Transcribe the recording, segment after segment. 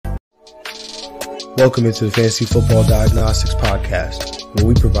Welcome into the Fantasy Football Diagnostics Podcast, where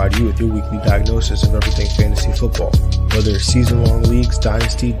we provide you with your weekly diagnosis of everything fantasy football. Whether it's season-long leagues,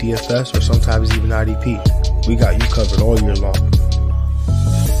 dynasty, DFS, or sometimes even IDP, we got you covered all year long.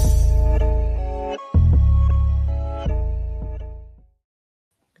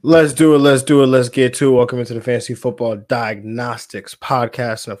 Let's do it. Let's get to it. Welcome into the Fantasy Football Diagnostics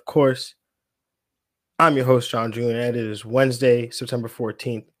Podcast. And of course, I'm your host, John Julian, and it is Wednesday, September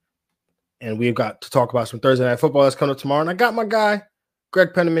 14th. And we've got to talk about some Thursday Night Football that's coming up tomorrow. And I got my guy,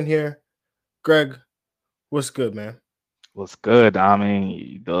 Greg Penniman here. Greg, what's good, man? What's good? I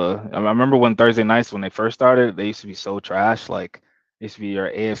mean, I remember when Thursday nights, when they first started, they used to be so trash. Like, it used to be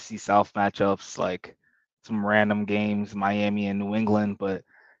your AFC South matchups, like some random games, Miami and New England. But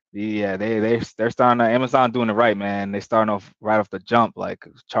yeah, they're starting. Amazon doing it right, man. They starting off right off the jump, like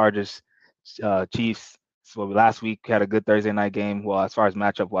Chargers, Chiefs. So last week had a good Thursday night game. Well, as far as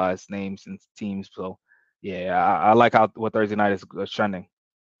matchup wise, names and teams. So yeah, I like what Thursday night is trending.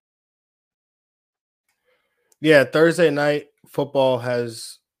 Yeah, Thursday night football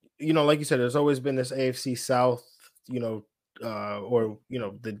has, like you said, there's always been this AFC South, or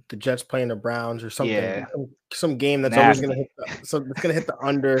the Jets playing the Browns or something. Yeah. Some game that's Nasty. always it's gonna hit the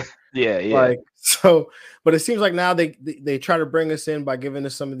under. Yeah. But it seems like now they try to bring us in by giving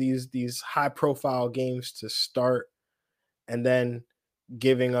us some of these high profile games to start, and then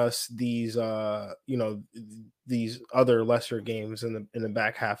giving us these these other lesser games in the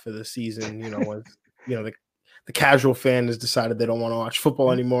back half of the season. When the casual fan has decided they don't want to watch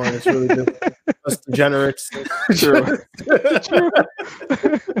football anymore, and it's really just degenerates. True.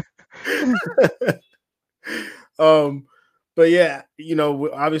 But yeah,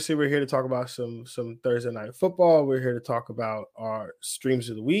 obviously we're here to talk about some Thursday night football. We're here to talk about our streams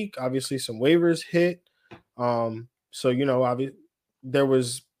of the week. Obviously, some waivers hit. Obviously, there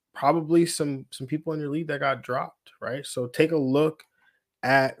was probably some people in your league that got dropped, right? So take a look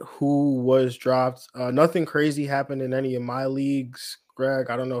at who was dropped. Nothing crazy happened in any of my leagues,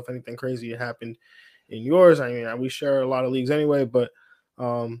 Greg. I don't know if anything crazy happened in yours. I mean, we share a lot of leagues anyway, but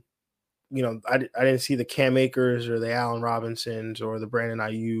I didn't see the Cam Akers or the Allen Robinsons or the Brandon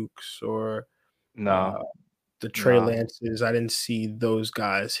Ayuk's or the Trey Lances. I didn't see those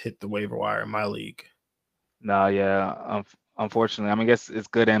guys hit the waiver wire in my league. No, yeah. Unfortunately, I mean, I guess it's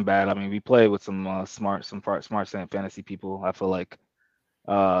good and bad. I mean, we play with some smart fantasy people. I feel like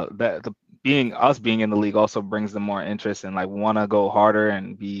being in the league also brings them more interest and like want to go harder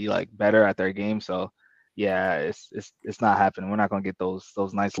and be like better at their game. So yeah, it's not happening. We're not gonna get those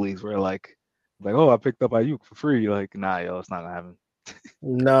nice leagues where like oh, I picked up Ayuk for free. Like, nah, yo, it's not gonna happen.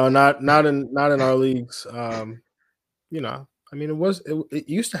 No, not in our leagues. I mean, it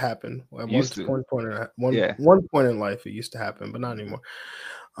used to happen at one point in life. It used to happen, but not anymore.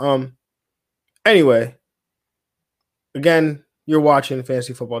 Anyway, again, you're watching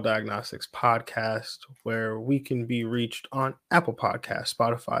Fantasy Football Diagnostics Podcast, where we can be reached on Apple Podcasts,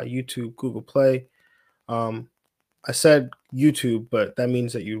 Spotify, YouTube, Google Play. I said YouTube, but that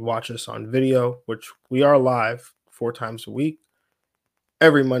means that you watch us on video, which we are live 4 times a week,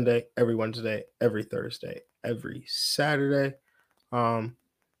 every Monday, every Wednesday, every Thursday, every Saturday.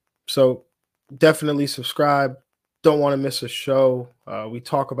 So definitely subscribe. Don't want to miss a show. We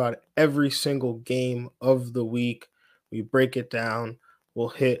talk about every single game of the week. We break it down. We'll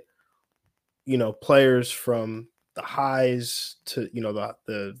hit, players from the highs to,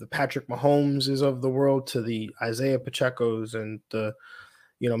 the Patrick Mahomeses of the world to the Isaiah Pacheco's and the,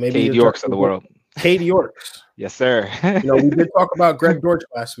 maybe Cade Yorks of the world. Cade Yorks. Yes, sir. We did talk about Greg Dortch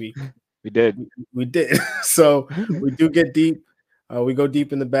last week. We did. We did. So we do get deep. We go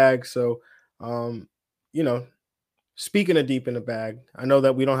deep in the bag. So, speaking of deep in the bag, I know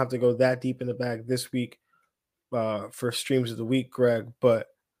that we don't have to go that deep in the bag this week for streams of the week, Greg, but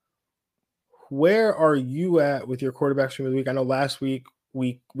where are you at with your quarterback stream of the week? I know last week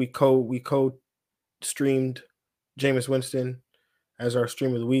we co-streamed Jameis Winston as our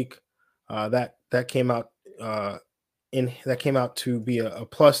stream of the week. That came out to be a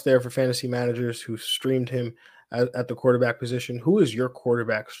plus there for fantasy managers who streamed him at the quarterback position. Who is your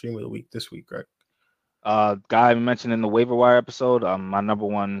quarterback stream of the week this week, Greg? Guy I mentioned in the waiver wire episode, my number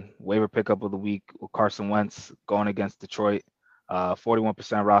one waiver pickup of the week, Carson Wentz going against Detroit, 41%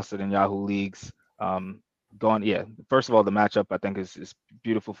 rostered in Yahoo leagues. First of all, the matchup I think is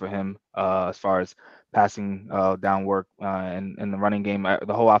beautiful for him as far as passing down work and in the running game.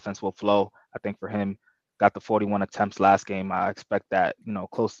 The whole offense will flow. I think for him, got the 41 attempts last game. I expect that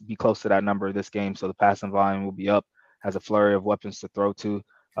close to that number this game. So the passing volume will be up. Has a flurry of weapons to throw to.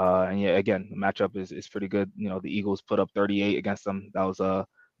 And yeah, again, the matchup is pretty good. The Eagles put up 38 against them. That was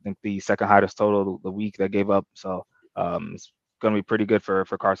think the second highest total the week that gave up. So it's going to be pretty good for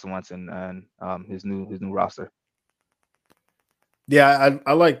Carson Wentz and his new roster. Yeah,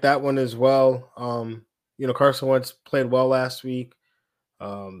 I like that one as well. Carson Wentz played well last week.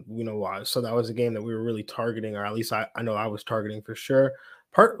 So that was a game that we were really targeting, or at least I know I was targeting for sure.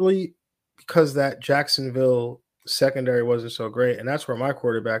 Partly because that Jacksonville secondary wasn't so great, and that's where my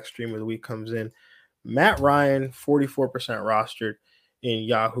quarterback stream of the week comes in. Matt Ryan, 44% rostered in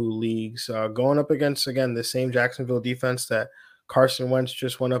Yahoo leagues, going up against, again, the same Jacksonville defense that Carson Wentz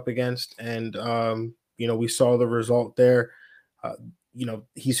just went up against. And, we saw the result there. Uh,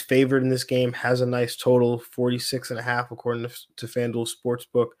 he's favored in this game, has a nice total, 46.5, according to FanDuel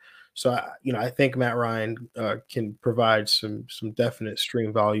Sportsbook. So, I think Matt Ryan can provide some definite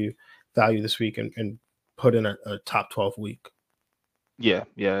stream value this week and put in a top 12 week. Yeah,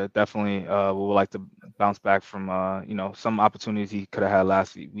 definitely. We would like to bounce back from some opportunities he could have had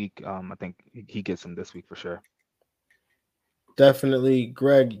last week. I think he gets them this week for sure. Definitely.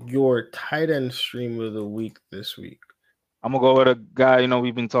 Greg, your tight end stream of the week this week. I'm gonna go with a guy,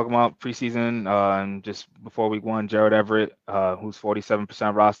 we've been talking about preseason and just before week 1, Gerald Everett, who's 47%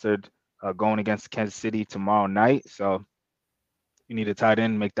 rostered, going against Kansas City tomorrow night. So you need a tight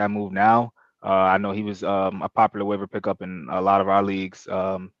end, make that move now. I know he was a popular waiver pickup in a lot of our leagues.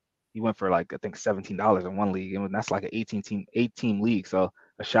 He went for I think $17 in one league, and that's like an 8-team league, so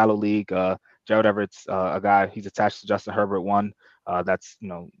a shallow league. Gerald Everett's a guy. He's attached to Justin Herbert one. That's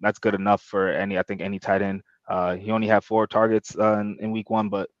good enough for any tight end. He only had 4 targets in week 1,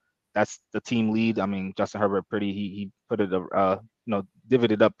 but that's the team lead. I mean, Justin Herbert he put it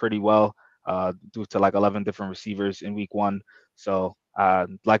divided up pretty well due to 11 different receivers in week 1. So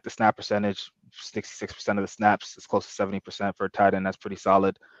like the snap percentage, 66% of the snaps, it's close to 70% for a tight end. That's pretty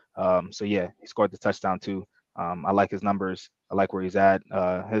solid. So yeah, he scored the touchdown too. I like his numbers. I like where he's at.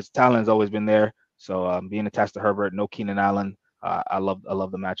 His talent has always been there. So being attached to Herbert, no Keenan Allen. I love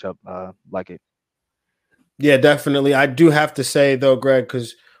the matchup. Like it. Yeah, definitely. I do have to say though, Greg,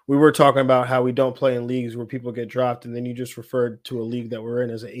 because we were talking about how we don't play in leagues where people get dropped, and then you just referred to a league that we're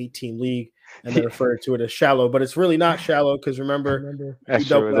in as an 8-team league, and they referred to it as shallow, but it's really not shallow because remember, that's you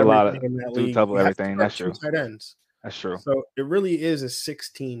true. double There's a lot everything in that league. double You have everything. to That's true. 2 tight ends. That's true. So it really is a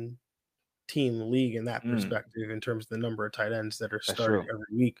 16-team league in that perspective, in terms of the number of tight ends that are started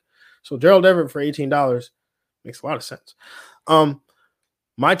every week. So Gerald Everett for $18 makes a lot of sense.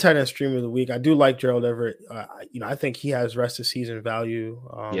 My tight end stream of the week, I do like Gerald Everett. I think he has rest of season value.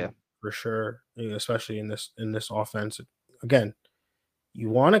 For sure, especially in this offense. Again, you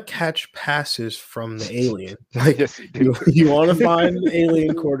want to catch passes from the alien. Yes, you want to find an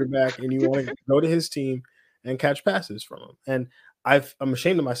alien quarterback, and you want to go to his team and catch passes from him. And I'm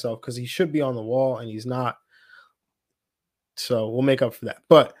ashamed of myself because he should be on the wall and he's not. So we'll make up for that.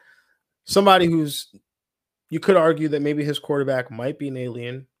 But somebody you could argue that maybe his quarterback might be an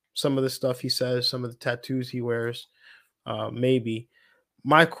alien. Some of the stuff he says, some of the tattoos he wears, maybe.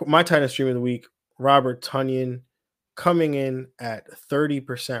 My tight end stream of the week, Robert Tonyan, coming in at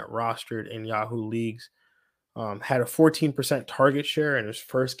 30% rostered in Yahoo leagues. Had a 14% target share in his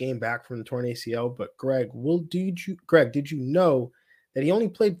first game back from the torn ACL. But Greg, did you know that he only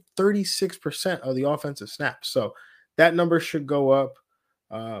played 36% of the offensive snaps? So that number should go up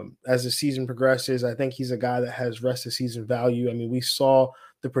as the season progresses. I think he's a guy that has rest of season value. I mean, we saw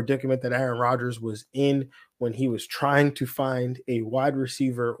the predicament that Aaron Rodgers was in when he was trying to find a wide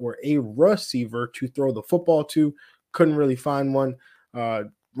receiver or a receiver to throw the football to. Couldn't really find one.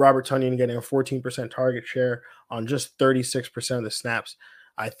 Robert Tonyan getting a 14% target share on just 36% of the snaps.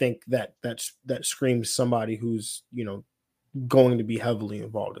 I think that screams somebody who's, going to be heavily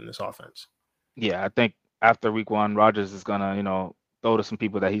involved in this offense. Yeah, I think after week 1, Rodgers is gonna, throw to some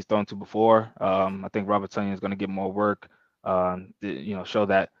people that he's thrown to before. I think Robert Tonyan is gonna get more work. Show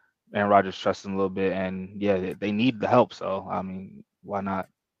that Aaron Rodgers trusts him a little bit, and yeah, they need the help. So I mean, why not?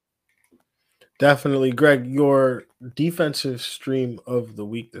 Definitely. Greg, your defensive stream of the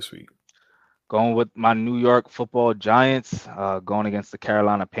week this week. Going with my New York Football Giants, going against the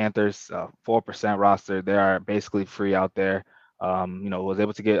Carolina Panthers, 4% roster. They are basically free out there. Was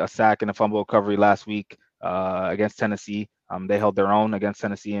able to get a sack and a fumble recovery last week against Tennessee. They held their own against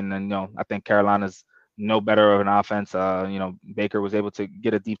Tennessee, and then I think Carolina's no better of an offense. Baker was able to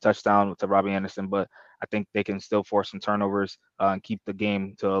get a deep touchdown to Robbie Anderson, but I think they can still force some turnovers and keep the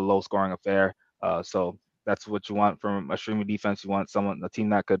game to a low-scoring affair. So that's what you want from a streaming defense. You want a team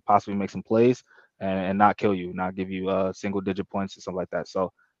that could possibly make some plays and not kill you, not give you single-digit points or something like that.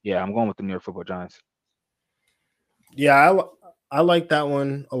 So yeah, I'm going with the New York Football Giants. Yeah, I like that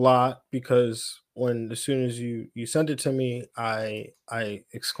one a lot because as soon as you sent it to me, I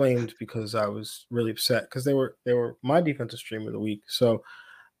exclaimed because I was really upset because they were my defensive stream of the week. So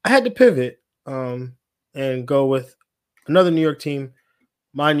I had to pivot and go with another New York team,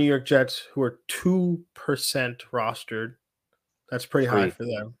 my New York Jets, who are 2% rostered. That's pretty high for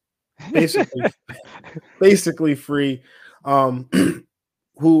them. Basically free.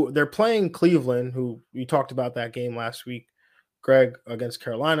 Who they're playing Cleveland, who we talked about that game last week, Greg, against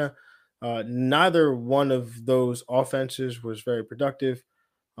Carolina. Neither one of those offenses was very productive.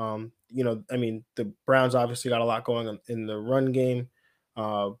 The Browns obviously got a lot going on in the run game,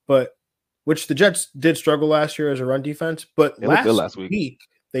 but which the Jets did struggle last year as a run defense. But they looked good last week.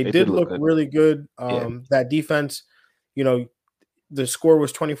 They did look really good. That defense, the score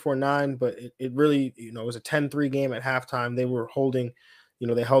was 24-9, but it really, it was a 10-3 game at halftime. They were holding,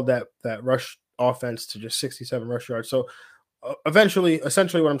 they held that rush offense to just 67 rush yards. So essentially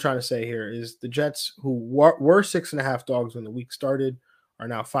what I'm trying to say here is the Jets, who were 6.5 dogs when the week started, are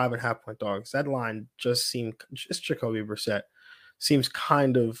now 5.5 point dogs. That line just Jacoby Brissett seems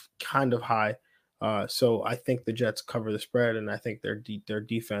kind of high. So I think the Jets cover the spread, and I think their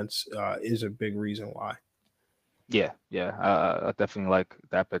defense is a big reason why. Yeah. I definitely like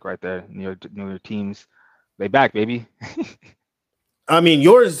that pick right there. New York teams, they back, baby. I mean,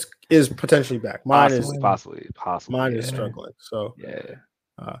 yours is potentially back. Mine possibly. Mine is struggling. So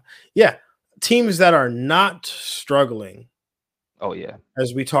yeah. Teams that are not struggling. Oh yeah.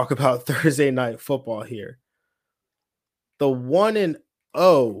 As we talk about Thursday night football here, the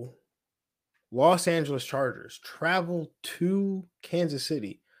 1-0 Los Angeles Chargers travel to Kansas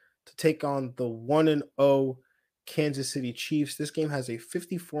City to take on the 1-0 Kansas City Chiefs. This game has a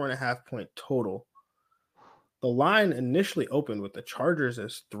 54.5 point total. The line initially opened with the Chargers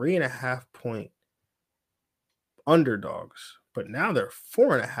as 3.5 point underdogs, but now they're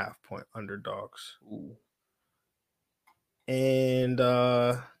 4.5 point underdogs. Ooh. And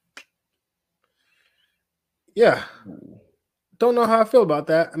don't know how I feel about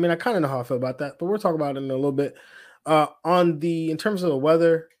that. I mean, I kind of know how I feel about that, but we'll talk about it in a little bit. In terms of the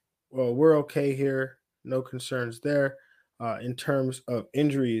weather, well, we're okay here. No concerns there. In terms of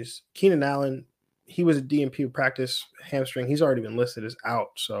injuries, Keenan Allen, he was a DNP practice hamstring. He's already been listed as out,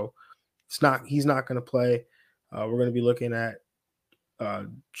 so he's not going to play. We're going to be looking at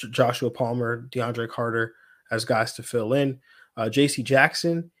Joshua Palmer, DeAndre Carter as guys to fill in. J.C.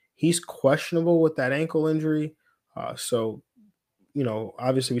 Jackson, he's questionable with that ankle injury. So,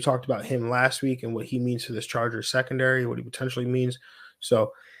 obviously we talked about him last week and what he means to this Chargers secondary, what he potentially means.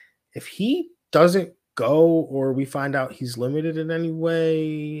 So if he doesn't go or we find out he's limited in any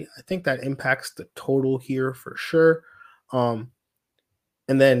way, I think that impacts the total here for sure. And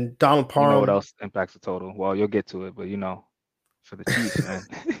then Donald Parham. You know what else impacts the total? Well, you'll get to it, but for the Chiefs,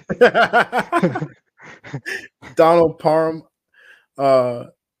 man. Donald Parham,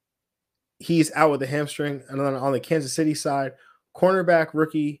 he's out with a hamstring. And then on the Kansas City side, cornerback,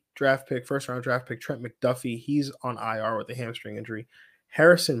 rookie draft pick, first-round draft pick, Trent McDuffie, he's on IR with a hamstring injury.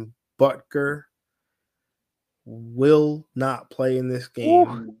 Harrison Butker will not play in this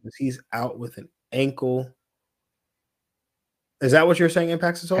game because he's out with an ankle. Is that what you're saying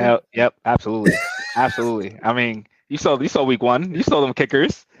impacts the total? Yep, absolutely. Absolutely. I mean, you saw week one. You saw them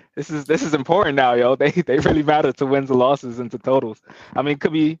kickers. This is important now, yo. They really matter to wins and losses and to totals. I mean,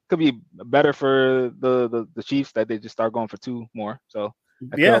 could be better for the Chiefs that they just start going for two more. So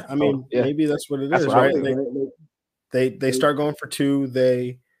maybe that's what it is, right? They start going for two.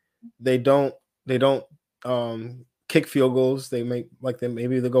 They don't kick field goals. They make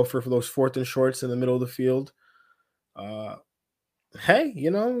maybe they go for those fourth and shorts in the middle of the field. Hey,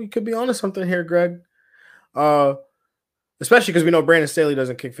 you could be onto something here, Greg. Especially because we know Brandon Staley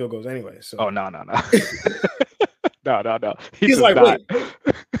doesn't kick field goals anyway. So. Oh no. no. He's like, wait,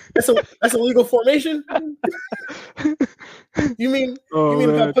 that's a legal formation? You mean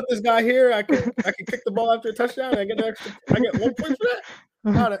if I put this guy here, I can kick the ball after a touchdown and I get 1 point for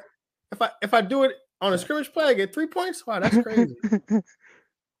that? If I do it on a scrimmage play, I get 3 points? Wow, that's crazy.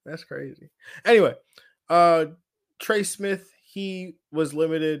 That's crazy. Anyway, Trey Smith, he was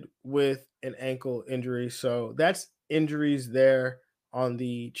limited with an ankle injury. So that's injuries there on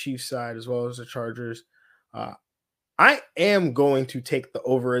the Chiefs side as well as the Chargers. I am going to take the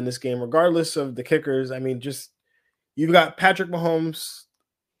over in this game, regardless of the kickers. I mean, just you've got Patrick Mahomes.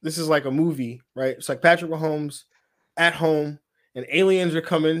 This is like a movie, right? It's like Patrick Mahomes at home and aliens are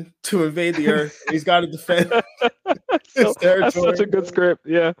coming to invade the earth. He's got to defend his territory. That's such a good script.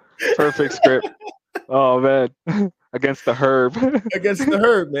 Yeah, perfect script. Oh, man. Against the Herb. Against the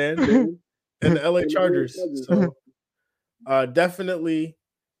Herb, man. Dude. And the LA Chargers. So Definitely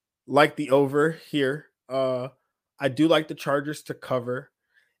like the over here. I do like the Chargers to cover.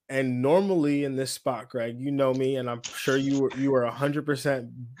 And normally in this spot, Greg, you know me, and I'm sure you were 100%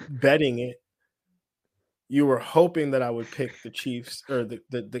 betting it. You were hoping that I would pick the Chiefs or the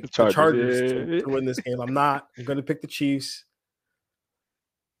Chargers. Chargers Yeah. to win this game. I'm not. I'm going to pick the Chiefs.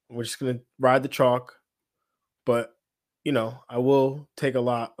 We're just going to ride the chalk. But, I will take a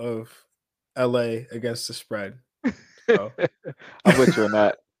lot of LA against the spread. So. I'm with you on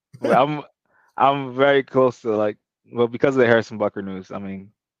that. I'm very close to because of the Harrison Butker news. I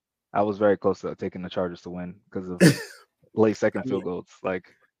mean, I was very close to taking the Chargers to win because of late second I mean, field goals. But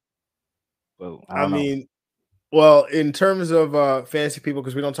I I don't know. mean, well, in terms of fantasy people,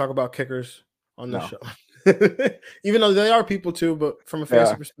 because we don't talk about kickers on this No. show, even though they are people too, but from a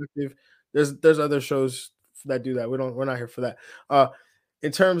fantasy Yeah. perspective, there's other shows that do that. We're not here for that.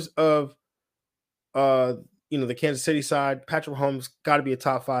 In terms of the Kansas City side, Patrick Mahomes got to be a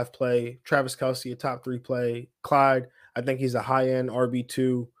top 5 play. Travis Kelce, a top 3 play. Clyde, I think he's a high end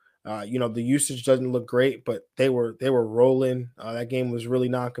RB2. The usage doesn't look great, but they were rolling. That game was really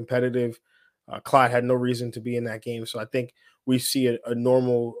non-competitive. Clyde had no reason to be in that game, so I think we see a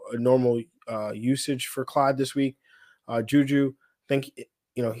normal usage for Clyde this week. Juju, I think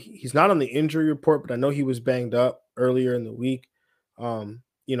he's not on the injury report, but I know he was banged up earlier in the week.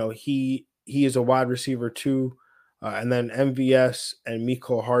 He is a wide receiver too, and then MVS and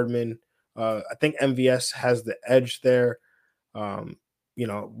Mecole Hardman. I think MVS has the edge there. Um,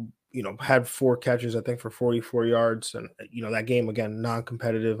 had 4 catches, I think, for 44 yards. And, that game, again,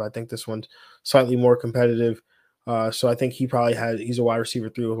 non-competitive. I think this one's slightly more competitive. So I think he's a wide receiver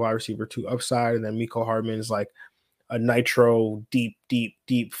 3 with wide receiver 2 upside. And then Mecole Hardman is like a nitro deep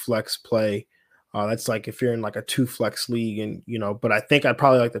flex play. That's like if you're in like a 2 flex league but I think I'd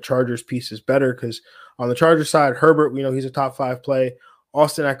probably like the Chargers pieces better because on the Chargers side, Herbert, he's a top 5 play.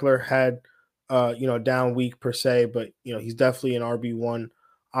 Austin Eckler had down week per se, but he's definitely an RB1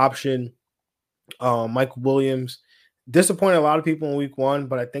 option. Michael Williams disappointed a lot of people in week 1,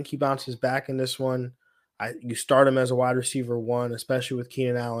 but I think he bounces back in this one. You start him as a wide receiver 1, especially with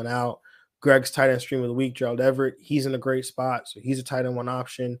Keenan Allen out. Greg's tight end stream of the week, Gerald Everett, he's in a great spot, so he's a tight end 1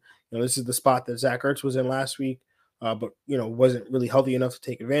 option. This is the spot that Zach Ertz was in last week, but wasn't really healthy enough to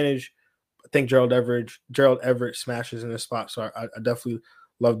take advantage. I think Gerald Everett smashes in this spot, so I definitely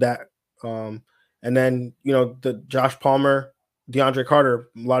love that. And then the Josh Palmer, DeAndre Carter.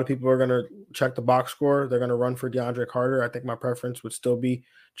 A lot of people are going to check the box score. They're going to run for DeAndre Carter. I think my preference would still be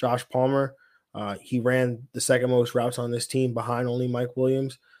Josh Palmer. He ran the second most routes on this team behind only Mike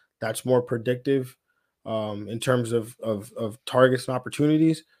Williams. That's more predictive in terms of targets and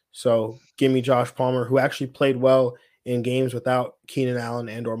opportunities. So give me Josh Palmer, who actually played well in games without Keenan Allen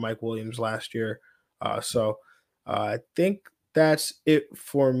and or Mike Williams last year. I think that's it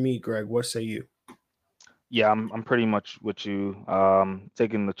for me, Greg. What say you? Yeah, I'm pretty much with you.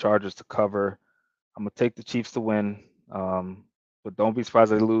 Taking the Chargers to cover. I'm gonna take the Chiefs to win. But don't be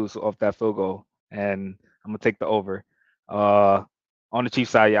surprised if they lose off that field goal. And I'm gonna take the over. On the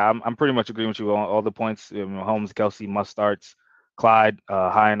Chiefs side, yeah, I'm pretty much agreeing with you on all the points. Holmes, Kelce, must starts. Clyde,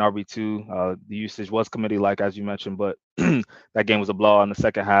 high in RB2. The usage was committee-like, as you mentioned, but that game was a blowout in the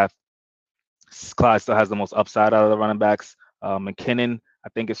second half. Clyde still has the most upside out of the running backs. McKinnon, I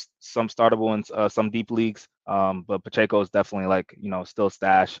think, is some startable in some deep leagues, but Pacheco is definitely still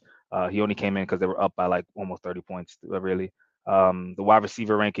stash. He only came in because they were up by like almost 30 points, really. The wide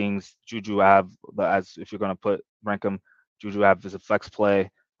receiver rankings, Juju I have as if you're going to rank them, Juju I have as a flex play.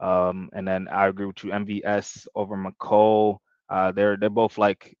 And then I agree with you, MVS over Mecole. They're both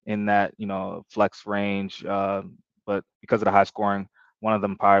like in that flex range, but because of the high scoring, one of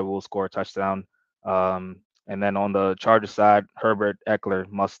them probably will score a touchdown. And then on the Chargers side, Herbert, Eckler,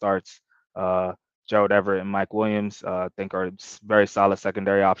 must starts. Gerald Everett and Mike Williams, I think are very solid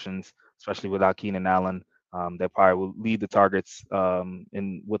secondary options, especially without Keenan Allen. They probably will lead the targets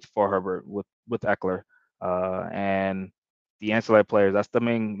for Herbert with Eckler. And the ancillary players, that's the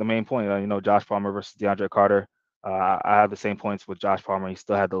main point. Josh Palmer versus DeAndre Carter. I have the same points with Josh Palmer. He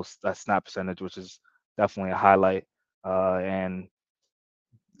still had that snap percentage, which is definitely a highlight. And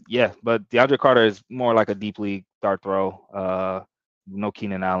yeah, but DeAndre Carter is more like a deep league dart throw. No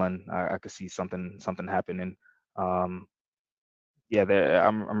Keenan Allen. I could see something happening. Yeah,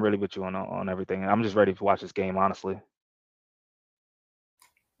 I'm really with you on everything. I'm just ready to watch this game, honestly.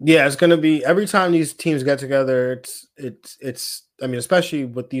 Yeah, it's gonna be every time these teams get together. It's. I mean, especially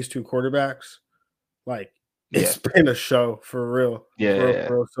with these 2 quarterbacks, like it's been a show for real. Yeah.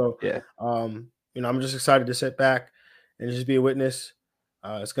 For real. So, Yeah. I'm just excited to sit back and just be a witness.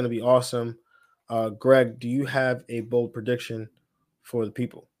 It's gonna be awesome. Greg, do you have a bold prediction for the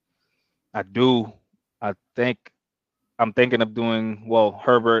people? I do. I think I'm thinking of doing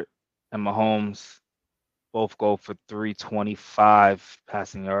Herbert and Mahomes both go for 325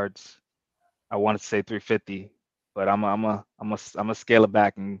 passing yards. I wanted to say 350, but I'm a scale it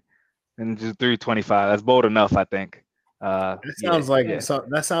back and just 325. That's bold enough, I think. It sounds like yeah.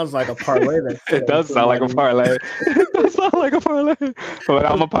 that sounds like a parlay that It does sound like a parlay. It does sound like a parlay. But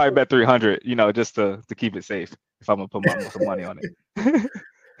I'm gonna probably bet 300, just to keep it safe if I'm gonna put some money on it.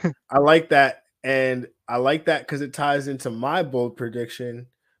 I like that, and I like that because it ties into my bold prediction.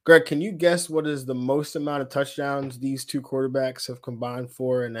 Greg, can you guess what is the most amount of touchdowns these two quarterbacks have combined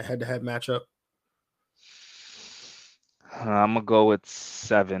for in a head-to-head matchup? I'm gonna go with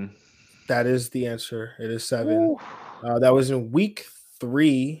 7. That is the answer. It is 7. That was in week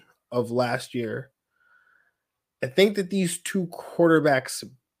 3 of last year. I think that these two quarterbacks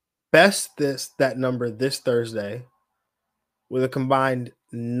best that number this Thursday with a combined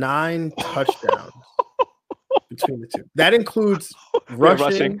 9 touchdowns between the two. That includes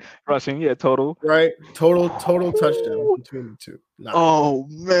rushing, total. right? Total touchdowns between the two. 9. Oh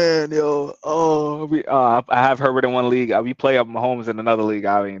man, yo. I have Herbert in one league. We play up Mahomes in another league.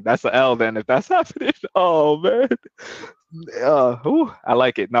 I mean, that's an L then if that's happening. Oh man. I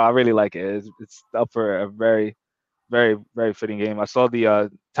like it. No, I really like it. It's up for a very, very, very fitting game. I saw the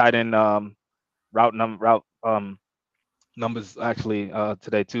tight end route numbers actually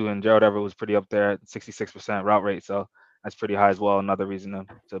today too, and Gerald Everett was pretty up there at 66% route rate, so that's pretty high as well. Another reason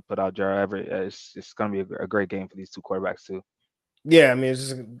to put out Gerald Everett. It's going to be a great game for these two quarterbacks too. Yeah, I mean, it's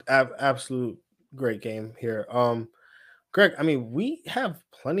just an absolute great game here. Greg, I mean, we have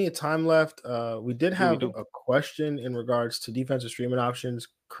plenty of time left. We did have a question in regards to defensive streaming options.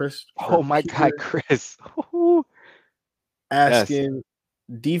 Chris. Oh, my guy, Chris. Asking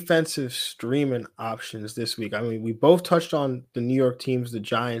defensive streaming options this week. I mean, we both touched on the New York teams, the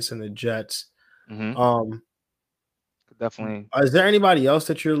Giants and the Jets. Mm-hmm. Definitely. Is there anybody else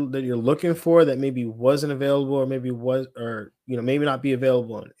that you're looking for that maybe wasn't available, or maybe maybe not be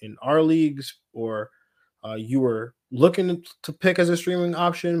available in our leagues, or you were looking to pick as a streaming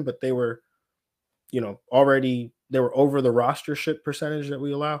option, but they were, already they were over the rostership percentage that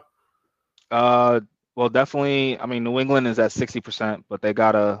we allow? Well, definitely. I mean, New England is at 60%, but I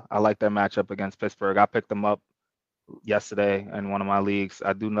like their matchup against Pittsburgh. I picked them up yesterday in one of my leagues.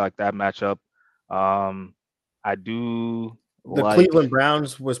 I do like that matchup. I do. Cleveland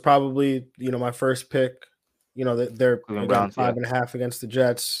Browns was probably, my first pick. They're Browns, 5.5 against the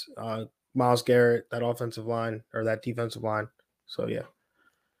Jets. Myles Garrett, that offensive line or that defensive line. So yeah.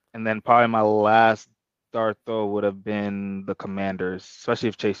 And then probably my last start though would have been the Commanders, especially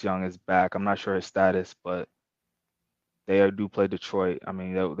if Chase Young is back. I'm not sure his status, but they do play Detroit. I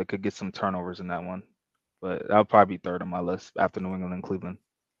mean, they could get some turnovers in that one, but that would probably be third on my list after New England and Cleveland.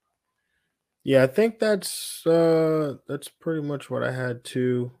 Yeah, I think that's pretty much what I had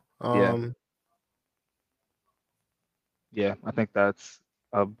too. Yeah, I think that's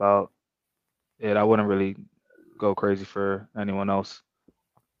about it. I wouldn't really go crazy for anyone else.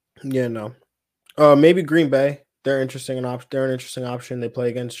 Yeah, no. Maybe Green Bay. They're an interesting option. They play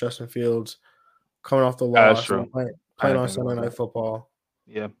against Justin Fields, coming off the loss. That's true. Playing on Sunday Night Football.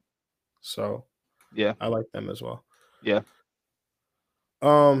 Yeah. So yeah, I like them as well. Yeah.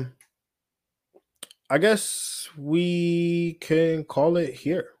 I guess we can call it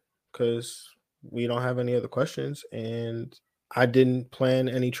here because we don't have any other questions, and I didn't plan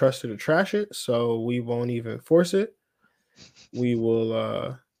any Trust It or Trash It, so we won't even force it. We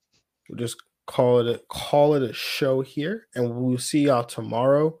will we'll just call it a show here, and we'll see y'all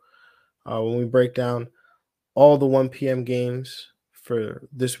tomorrow when we break down all the 1 p.m. games for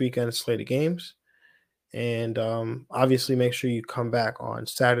this weekend slate of games. And obviously make sure you come back on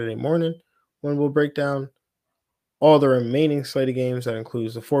Saturday morning when we'll break down all the remaining slate of games. That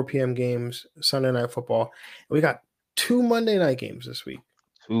includes the 4 p.m. games, Sunday Night Football. And we got 2 Monday night games this week.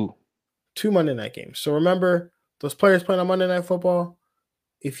 2 Monday night games. So remember, those players playing on Monday Night Football,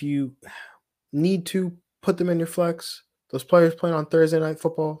 if you need to put them in your flex, those players playing on Thursday Night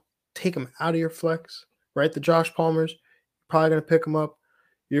Football, take them out of your flex, right? The Josh Palmers, you're probably going to pick them up.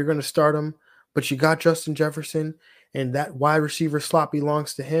 You're going to start them, but you got Justin Jefferson, and that wide receiver slot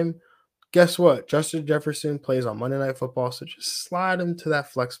belongs to him. Guess what? Justin Jefferson plays on Monday Night Football, so just slide him to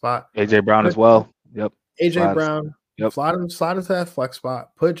that flex spot. AJ Brown as well. Yep. AJ Brown. Yep. Slide him to that flex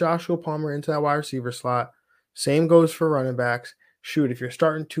spot. Put Joshua Palmer into that wide receiver slot. Same goes for running backs. Shoot, if you're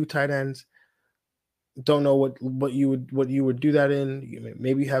starting 2 tight ends, don't know what you would do that in.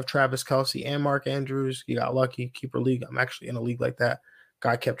 Maybe you have Travis Kelce and Mark Andrews. You got lucky. Keeper league. I'm actually in a league like that.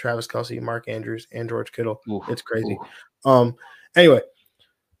 Guy kept Travis Kelce, Mark Andrews, and George Kittle. Oof, it's crazy. oof. Anyway,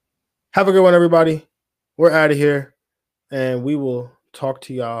 have a good one, everybody. We're out of here, and we will talk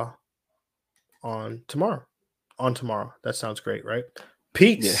to y'all on tomorrow. That sounds great, right?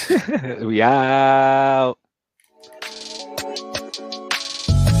 Peace. Yeah. We out.